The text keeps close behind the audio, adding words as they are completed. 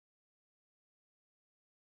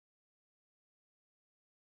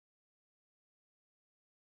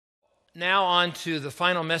now on to the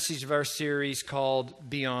final message of our series called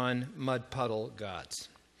Beyond Mud Puddle Gods.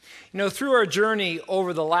 You know, through our journey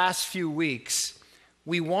over the last few weeks,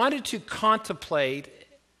 we wanted to contemplate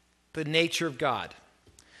the nature of God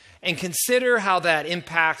and consider how that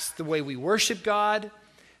impacts the way we worship God,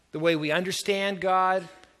 the way we understand God,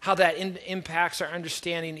 how that impacts our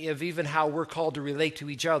understanding of even how we're called to relate to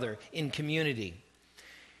each other in community.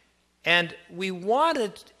 And we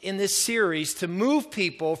wanted in this series to move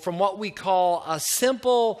people from what we call a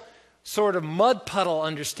simple sort of mud puddle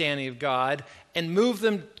understanding of God and move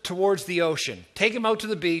them towards the ocean. Take them out to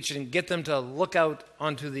the beach and get them to look out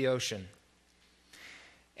onto the ocean.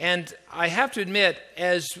 And I have to admit,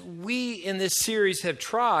 as we in this series have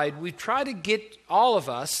tried, we've tried to get all of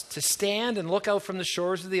us to stand and look out from the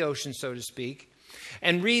shores of the ocean, so to speak,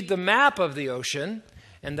 and read the map of the ocean,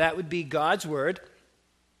 and that would be God's Word.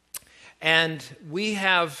 And we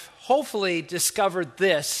have hopefully discovered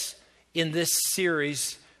this in this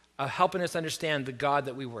series, helping us understand the God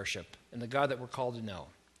that we worship and the God that we're called to know.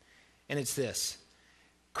 And it's this: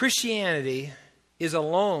 Christianity is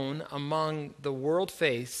alone among the world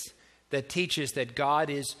faiths that teaches that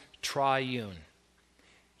God is triune.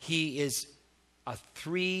 He is a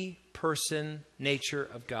three-person nature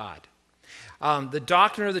of God. The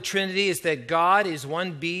doctrine of the Trinity is that God is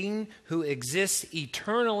one being who exists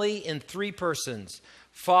eternally in three persons: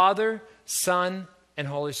 Father, Son, and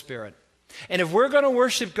Holy Spirit. And if we're going to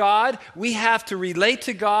worship God, we have to relate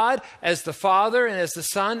to God as the Father and as the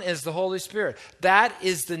Son, as the Holy Spirit. That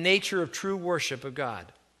is the nature of true worship of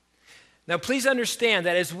God. Now, please understand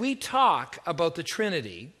that as we talk about the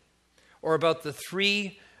Trinity, or about the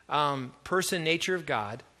three-person nature of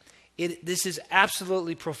God, this is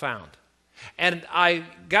absolutely profound. And I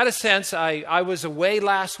got a sense, I was away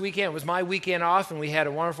last weekend. It was my weekend off, and we had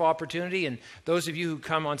a wonderful opportunity. And those of you who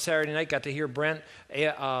come on Saturday night got to hear Brent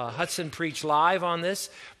Hudson preach live on this.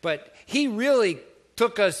 But he really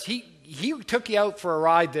took us, he took you out for a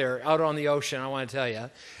ride there out on the ocean, I want to tell you,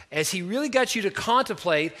 as he really got you to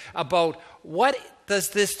contemplate about what does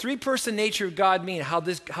this three-person nature of God mean, how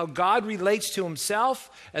God relates to himself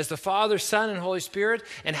as the Father, Son, and Holy Spirit,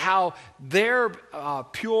 and how their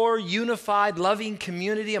pure, unified, loving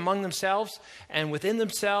community among themselves and within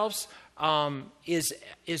themselves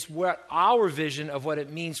is what our vision of what it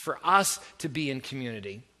means for us to be in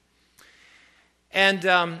community.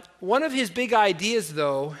 And one of his big ideas,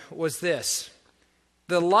 though, was this: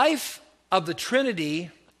 the life of the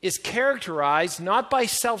Trinity is characterized not by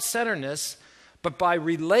self-centeredness, but by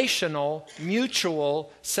relational,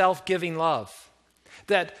 mutual, self-giving love.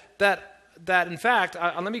 That in fact,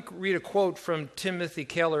 let me read a quote from Timothy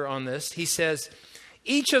Keller on this. He says,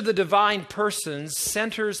 "Each of the divine persons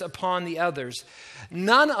centers upon the others.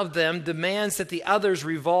 None of them demands that the others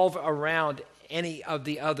revolve around any of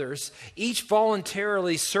the others. Each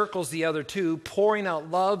voluntarily circles the other two, pouring out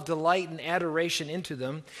love, delight, and adoration into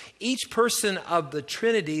them. Each person of the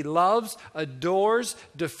Trinity loves, adores,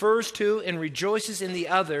 defers to, and rejoices in the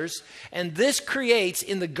others. And this creates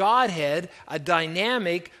in the Godhead a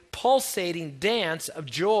dynamic, pulsating dance of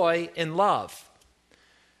joy and love."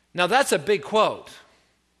 Now that's a big quote.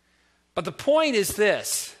 But the point is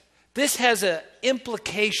this: this has an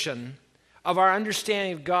implication of our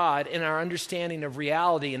understanding of God and our understanding of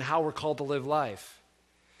reality and how we're called to live life.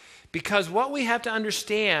 Because what we have to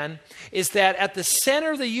understand is that at the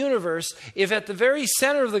center of the universe, if at the very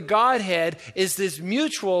center of the Godhead is this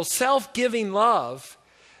mutual self-giving love,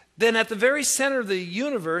 then at the very center of the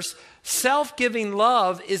universe, self-giving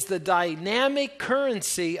love is the dynamic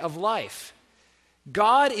currency of life.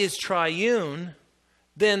 God is triune.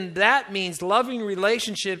 Then that means loving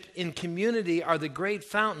relationship in community are the great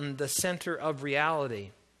fountain, the center of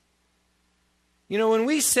reality. You know, when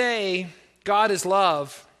we say God is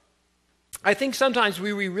love, I think sometimes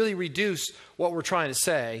we really reduce what we're trying to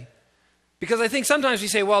say. Because I think sometimes we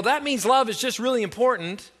say, well, that means love is just really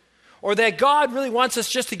important, or that God really wants us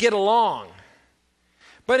just to get along.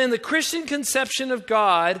 But in the Christian conception of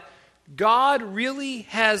God, God really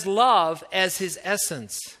has love as his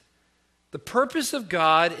essence. The purpose of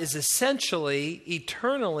God is essentially,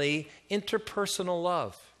 eternally, interpersonal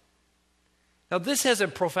love. Now, this has a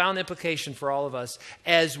profound implication for all of us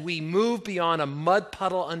as we move beyond a mud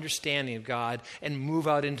puddle understanding of God and move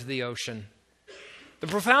out into the ocean. The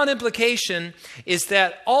profound implication is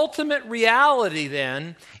that ultimate reality,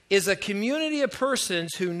 then, is a community of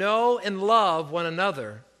persons who know and love one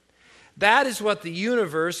another. That is what the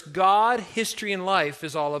universe, God, history, and life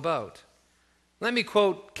is all about. Let me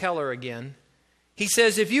quote Keller again. He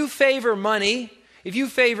says, "If you favor money, if you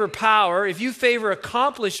favor power, if you favor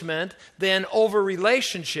accomplishment, then over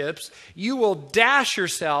relationships, you will dash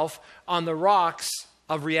yourself on the rocks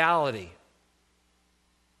of reality.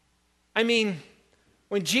 I mean,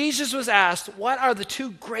 when Jesus was asked, what are the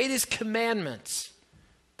two greatest commandments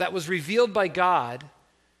that was revealed by God?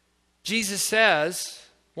 Jesus says,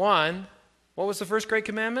 one, what was the first great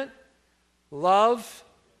commandment? Love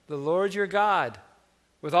the Lord your God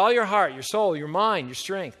with all your heart, your soul, your mind, your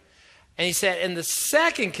strength. And he said, and the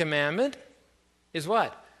second commandment is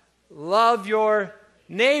what? Love your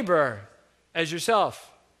neighbor as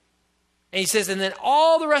yourself. And he says, and then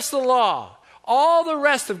all the rest of the law, all the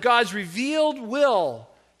rest of God's revealed will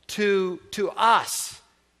to us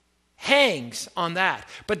hangs on that.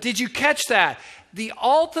 But did you catch that? The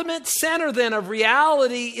ultimate center then of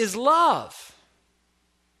reality is love.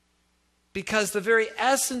 Because the very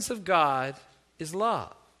essence of God is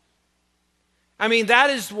love. I mean, that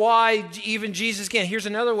is why even Jesus, again, here's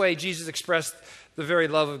another way Jesus expressed the very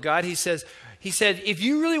love of God. He said, if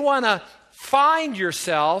you really want to find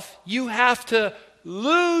yourself, you have to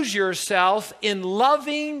lose yourself in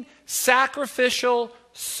loving, sacrificial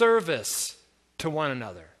service to one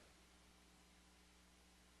another.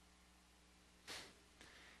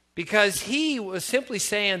 Because he was simply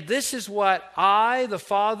saying, this is what I, the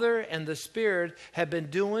Father, and the Spirit have been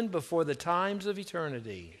doing before the times of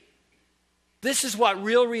eternity. This is what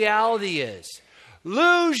real reality is.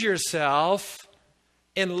 Lose yourself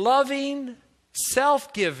in loving,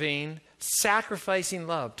 self-giving, sacrificing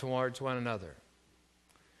love towards one another.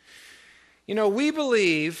 You know, we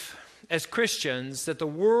believe as Christians that the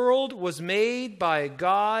world was made by a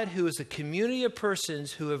God who is a community of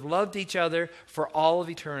persons who have loved each other for all of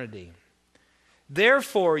eternity.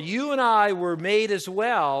 Therefore, you and I were made as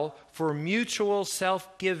well for mutual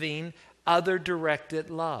self-giving, other-directed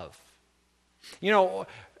love. You know,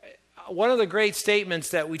 one of the great statements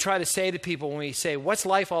that we try to say to people when we say, what's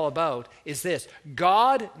life all about, is this: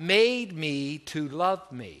 God made me to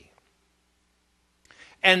love me.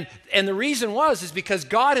 And the reason is because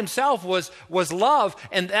God himself was love,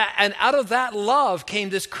 and out of that love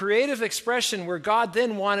came this creative expression where God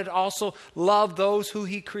then wanted to also love those who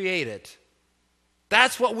he created.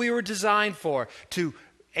 That's what we were designed for, to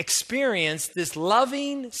experience this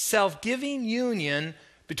loving, self-giving union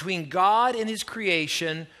between God and his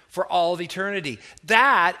creation for all of eternity.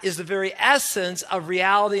 That is the very essence of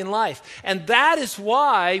reality in life. And that is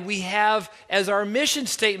why we have as our mission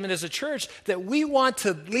statement as a church that we want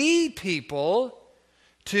to lead people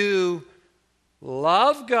to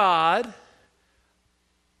love God,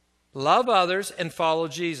 love others, and follow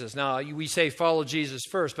Jesus. Now, we say follow Jesus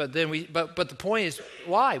first, but the point is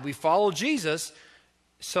why? We follow Jesus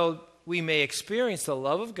so we may experience the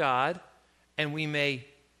love of God and we may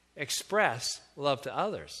express love to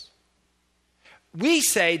others. We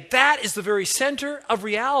say that is the very center of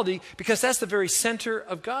reality because that's the very center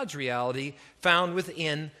of God's reality found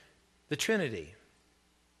within the Trinity.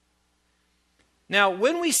 Now,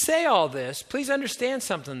 when we say all this, please understand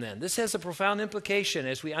something then. This has a profound implication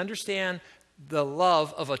as we understand the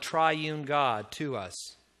love of a triune God to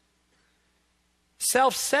us.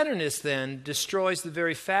 Self-centeredness then destroys the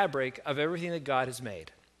very fabric of everything that God has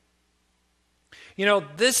made. You know,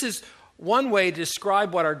 this is one way to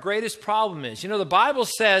describe what our greatest problem is. You know, the Bible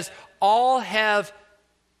says all have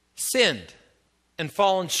sinned and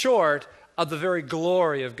fallen short of the very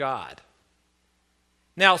glory of God.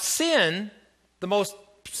 Now, sin, the most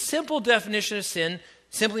simple definition of sin,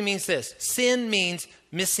 simply means this. Sin means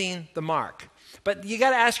missing the mark. But you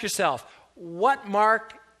got to ask yourself, what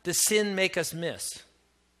mark does sin make us miss?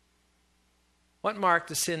 What mark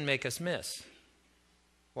does sin make us miss?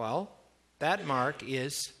 Well, that mark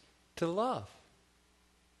is to love.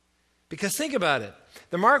 Because think about it.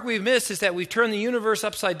 The mark we've missed is that we've turned the universe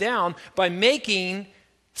upside down by making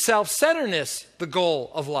self-centeredness the goal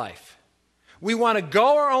of life. We want to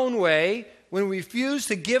go our own way when we refuse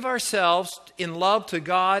to give ourselves in love to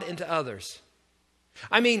God and to others.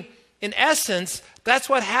 I mean, in essence, that's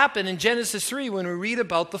what happened in Genesis 3 when we read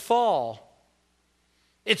about the fall.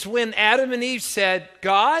 It's when Adam and Eve said,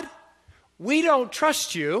 God, we don't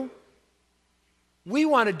trust you. We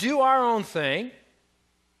want to do our own thing,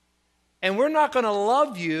 and we're not going to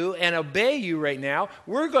love you and obey you right now.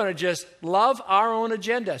 We're going to just love our own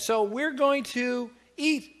agenda. So we're going to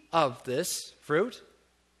eat of this fruit,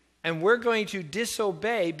 and we're going to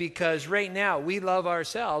disobey because right now we love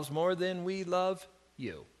ourselves more than we love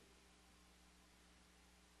you.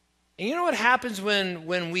 And you know what happens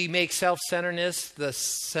when we make self-centeredness the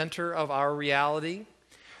center of our reality?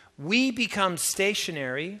 We become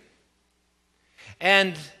stationary.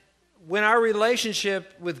 And when our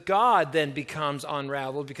relationship with God then becomes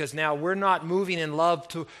unraveled, because now we're not moving in love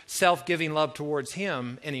to self-giving love towards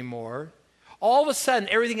him anymore, all of a sudden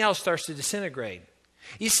everything else starts to disintegrate.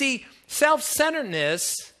 You see,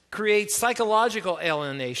 self-centeredness creates psychological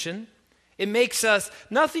alienation. It makes us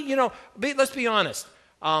nothing, let's be honest.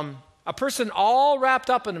 A person all wrapped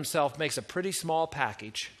up in himself makes a pretty small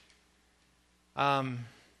package.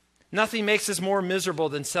 Nothing makes us more miserable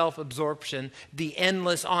than self-absorption, the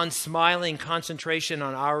endless unsmiling concentration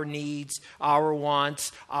on our needs, our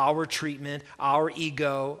wants, our treatment, our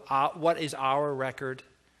ego, what is our record.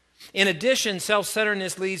 In addition,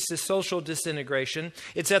 self-centeredness leads to social disintegration.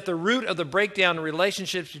 It's at the root of the breakdown in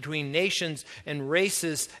relationships between nations and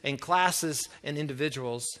races and classes and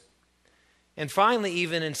individuals. And finally,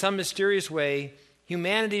 even in some mysterious way,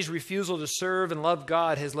 humanity's refusal to serve and love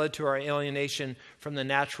God has led to our alienation from the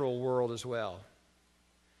natural world as well.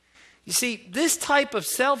 You see, this type of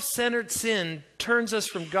self-centered sin turns us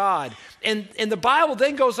from God. And the Bible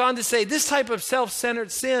then goes on to say this type of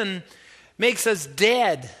self-centered sin makes us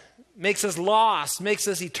dead, makes us lost, makes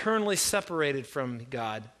us eternally separated from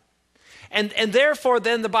God. And therefore,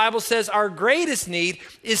 then the Bible says our greatest need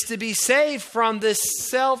is to be saved from this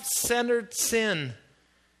self-centered sin,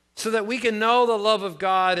 so that we can know the love of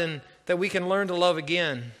God and that we can learn to love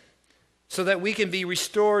again, so that we can be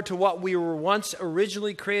restored to what we were once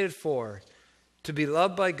originally created for, to be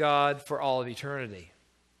loved by God for all of eternity.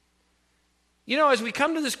 As we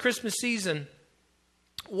come to this Christmas season,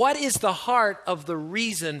 what is the heart of the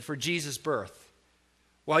reason for Jesus' birth?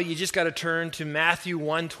 Well, you just got to turn to Matthew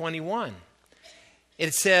 1:21.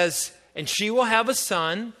 It says, "And she will have a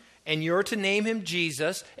son, and you're to name him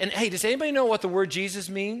Jesus." And hey, does anybody know what the word Jesus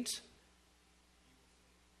means?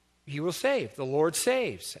 He will save. The Lord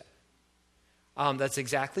saves. That's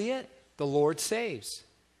exactly it. The Lord saves.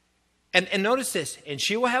 And notice this. "And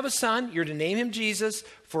she will have a son. You're to name him Jesus,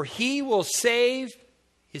 for he will save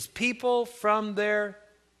his people from their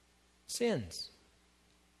sins."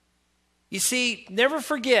 You see, never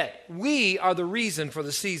forget, we are the reason for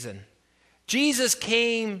the season. Jesus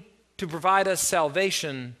came to provide us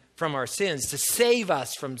salvation from our sins, to save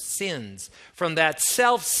us from sins, from that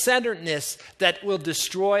self-centeredness that will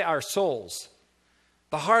destroy our souls.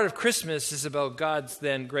 The heart of Christmas is about God's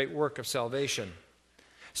then great work of salvation.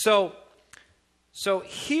 So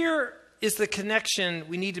here is the connection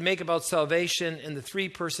we need to make about salvation and the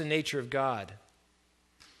three-person nature of God.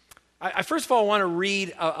 I first of all want to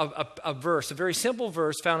read a verse, a very simple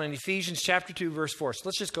verse found in Ephesians chapter 2, verse 4. So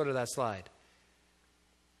let's just go to that slide.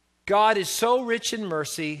 "God is so rich in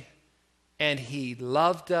mercy, and he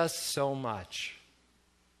loved us so much."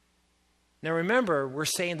 Now remember, we're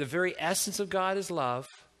saying the very essence of God is love.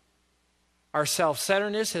 Our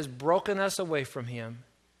self-centeredness has broken us away from him.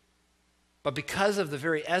 But because of the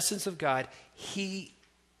very essence of God, he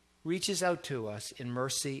reaches out to us in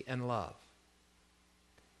mercy and love.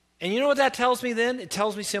 And you know what that tells me then? It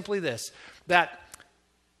tells me simply this, that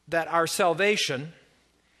our salvation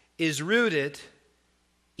is rooted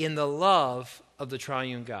in the love of the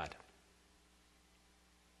triune God.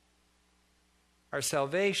 Our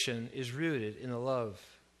salvation is rooted in the love.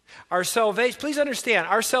 Our salvation, please understand,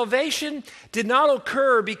 our salvation did not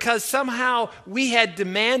occur because somehow we had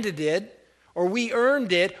demanded it, or we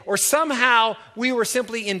earned it, or somehow we were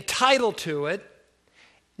simply entitled to it.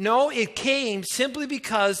 No, it came simply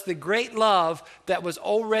because the great love that was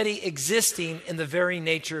already existing in the very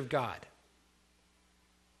nature of God.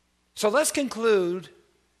 So let's conclude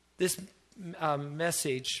this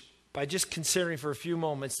message by just considering for a few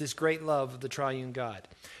moments this great love of the triune God.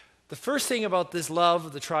 The first thing about this love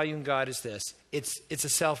of the triune God is this. It's a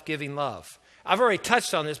self-giving love. I've already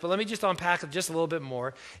touched on this, but let me just unpack it just a little bit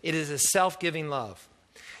more. It is a self-giving love.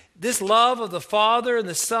 This love of the Father and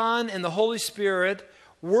the Son and the Holy Spirit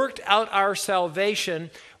worked out our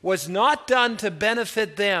salvation was not done to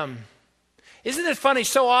benefit them. Isn't it funny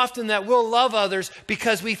so often that we'll love others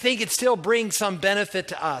because we think it still brings some benefit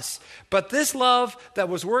to us? But this love that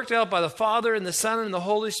was worked out by the Father and the Son and the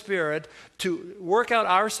Holy Spirit to work out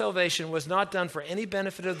our salvation was not done for any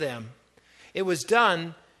benefit of them. It was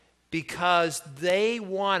done because they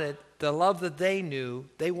wanted the love that they knew.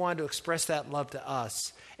 They wanted to express that love to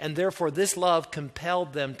us. And therefore this love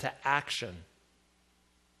compelled them to action.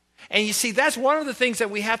 And you see, that's one of the things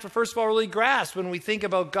that we have to first of all really grasp when we think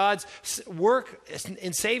about God's work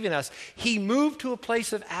in saving us. He moved to a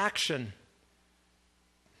place of action.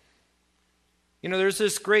 There's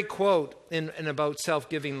this great quote in about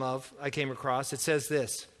self-giving love I came across. It says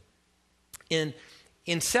this: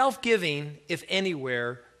 In self-giving, if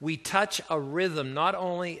anywhere, we touch a rhythm not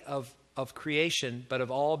only of creation, but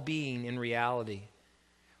of all being in reality.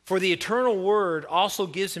 For the eternal Word also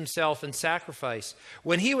gives himself in sacrifice.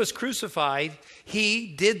 When he was crucified, he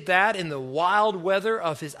did that in the wild weather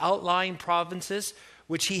of his outlying provinces,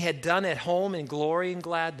 which he had done at home in glory and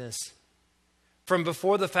gladness. From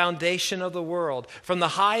before the foundation of the world, from the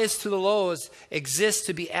highest to the lowest, exists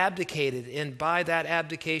to be abdicated, and by that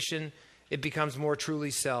abdication it becomes more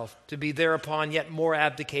truly self, to be thereupon yet more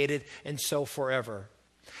abdicated, and so forever.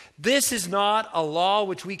 This is not a law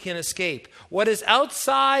which we can escape. What is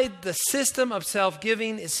outside the system of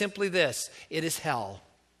self-giving is simply this: it is hell.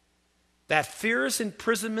 That fierce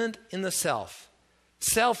imprisonment in the self.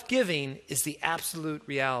 Self-giving is the absolute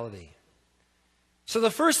reality. So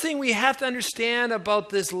the first thing we have to understand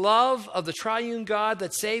about this love of the triune God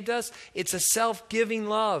that saved us, it's a self-giving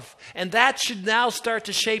love. And that should now start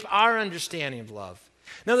to shape our understanding of love.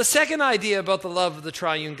 Now, the second idea about the love of the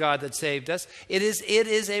triune God that saved us, it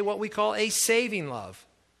is a what we call a saving love.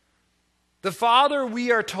 The Father,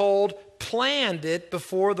 we are told, planned it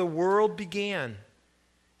before the world began.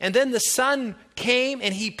 And then the Son came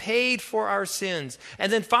and he paid for our sins.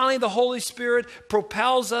 And then finally the Holy Spirit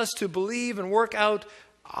propels us to believe and work out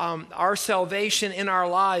our salvation in our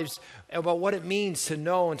lives about what it means to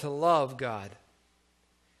know and to love God.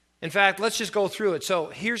 In fact, let's just go through it. So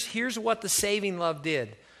here's what the saving love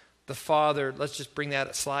did. The Father, let's just bring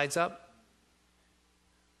that slides up.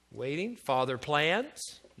 Waiting. Father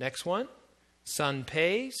plans. Next one. Son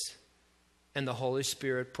pays. And the Holy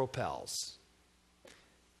Spirit propels.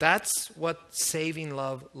 That's what saving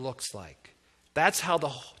love looks like. That's how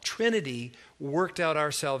the Trinity worked out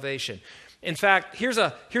our salvation. In fact,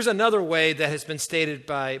 here's another way that has been stated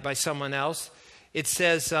by someone else. It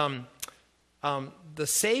says the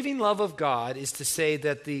saving love of God is to say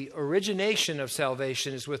that the origination of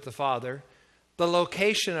salvation is with the Father, the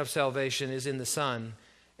location of salvation is in the Son,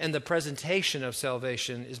 and the presentation of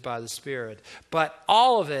salvation is by the Spirit. But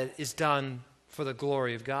all of it is done for the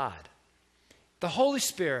glory of God. The Holy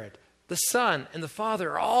Spirit, the Son, and the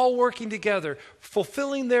Father are all working together,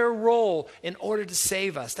 fulfilling their role in order to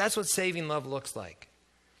save us. That's what saving love looks like.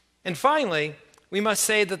 And finally, we must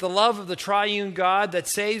say that the love of the triune God that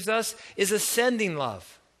saves us is ascending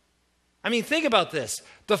love. I mean, think about this.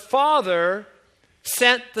 The Father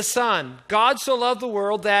sent the Son. God so loved the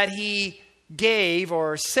world that he gave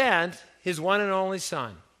or sent his one and only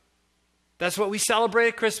Son. That's what we celebrate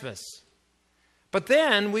at Christmas. But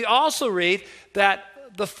then we also read that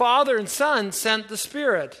the Father and Son sent the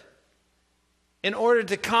Spirit in order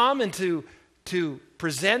to come and to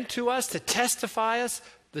present to us, to testify us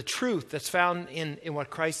the truth that's found in what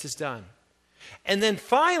Christ has done. And then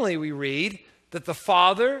finally we read that the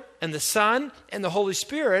Father and the Son and the Holy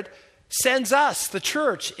Spirit sends us, the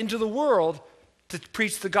church, into the world to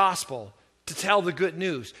preach the gospel, to tell the good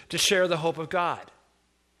news, to share the hope of God.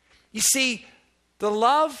 You see, the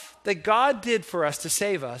love that God did for us to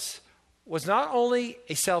save us was not only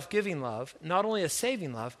a self-giving love, not only a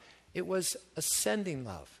saving love, it was ascending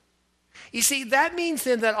love. You see, that means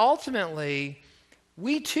then that ultimately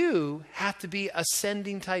we too have to be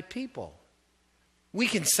ascending type people. We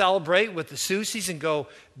can celebrate with the Susies and go,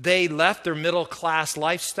 they left their middle class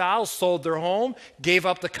lifestyle, sold their home, gave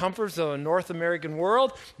up the comforts of a North American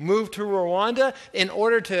world, moved to Rwanda in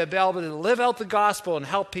order to be able to live out the gospel and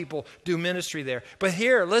help people do ministry there. But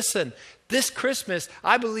here, listen, this Christmas,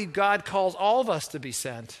 I believe God calls all of us to be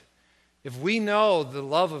sent. If we know the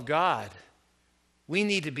love of God, we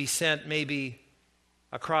need to be sent maybe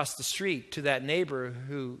across the street to that neighbor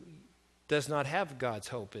who does not have God's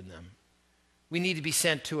hope in them. We need to be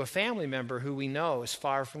sent to a family member who we know is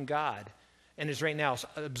far from God and is right now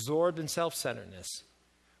absorbed in self-centeredness.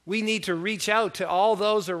 We need to reach out to all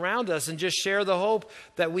those around us and just share the hope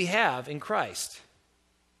that we have in Christ.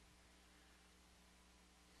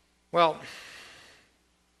 Well,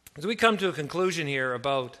 as we come to a conclusion here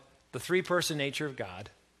about the three-person nature of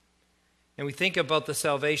God, and we think about the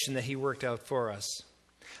salvation that he worked out for us,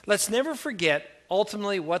 let's never forget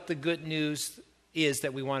ultimately what the good news is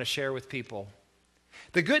that we want to share with people.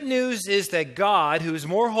 The good news is that God, who is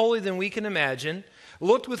more holy than we can imagine,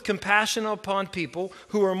 looked with compassion upon people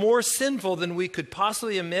who are more sinful than we could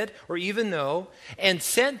possibly admit or even know, and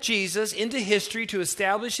sent Jesus into history to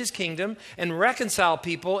establish his kingdom and reconcile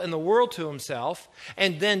people and the world to himself.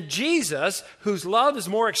 And then Jesus, whose love is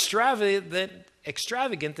more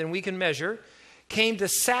extravagant than we can measure, came to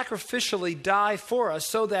sacrificially die for us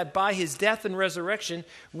so that by his death and resurrection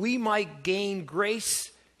we might gain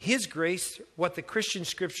grace, his grace, what the Christian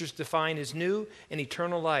scriptures define as new and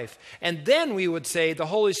eternal life. And then we would say the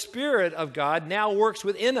Holy Spirit of God now works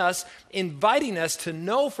within us, inviting us to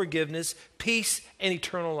know forgiveness, peace, and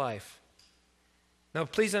eternal life. Now,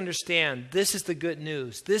 please understand, this is the good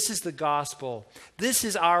news. This is the gospel. This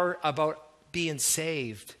is about being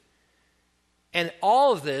saved. And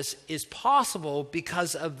all of this is possible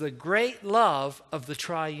because of the great love of the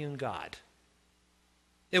triune God.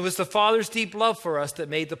 It was the Father's deep love for us that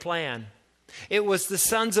made the plan. It was the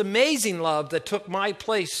Son's amazing love that took my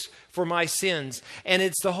place for my sins. And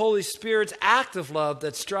it's the Holy Spirit's active love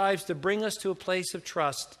that strives to bring us to a place of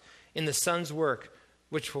trust in the Son's work,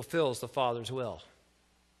 which fulfills the Father's will.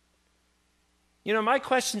 You know, my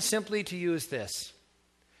question simply to you is this.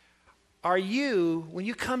 Are you, when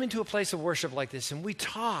you come into a place of worship like this and we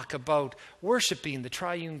talk about worshiping the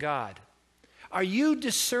triune God, are you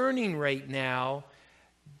discerning right now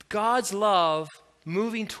God's love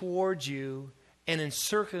moving towards you and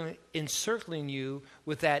encircling you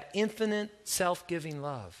with that infinite self-giving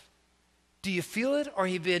love? Do you feel it, or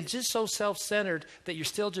have you been just so self-centered that you're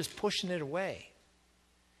still just pushing it away?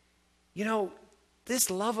 You know,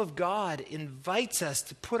 this love of God invites us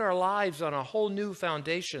to put our lives on a whole new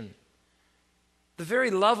foundation. The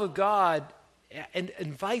very love of God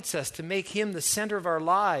invites us to make Him the center of our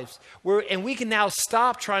lives. And we can now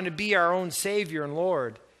stop trying to be our own Savior and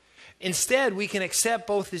Lord. Instead, we can accept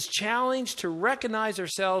both His challenge to recognize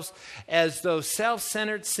ourselves as those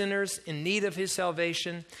self-centered sinners in need of His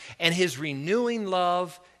salvation, and His renewing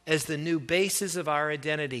love as the new basis of our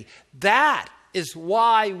identity. That is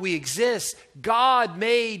why we exist. God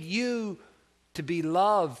made you to be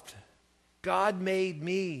loved. God made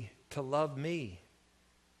me to love me.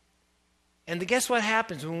 And guess what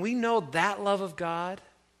happens when we know that love of God,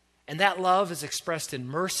 and that love is expressed in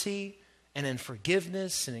mercy and in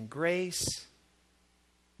forgiveness and in grace?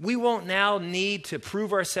 We won't now need to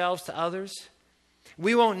prove ourselves to others.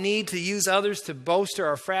 We won't need to use others to bolster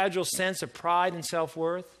our fragile sense of pride and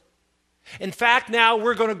self-worth. In fact, now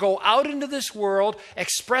we're going to go out into this world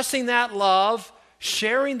expressing that love,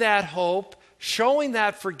 sharing that hope, showing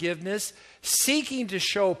that forgiveness, seeking to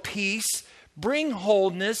show peace, bring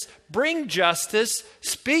wholeness, bring justice,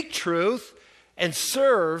 speak truth, and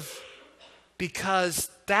serve,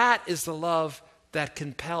 because that is the love that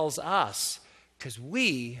compels us, because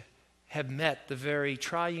we have met the very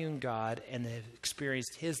triune God and have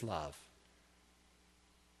experienced His love.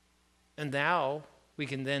 And now we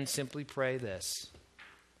can then simply pray this.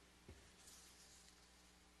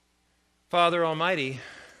 Father Almighty,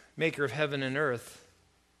 maker of heaven and earth,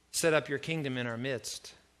 set up your kingdom in our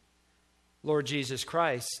midst. Lord Jesus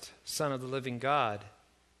Christ, Son of the living God,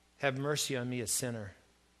 have mercy on me, a sinner.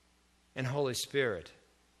 And Holy Spirit,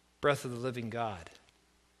 breath of the living God,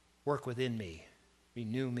 work within me,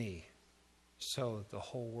 renew me, so the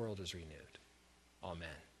whole world is renewed. Amen.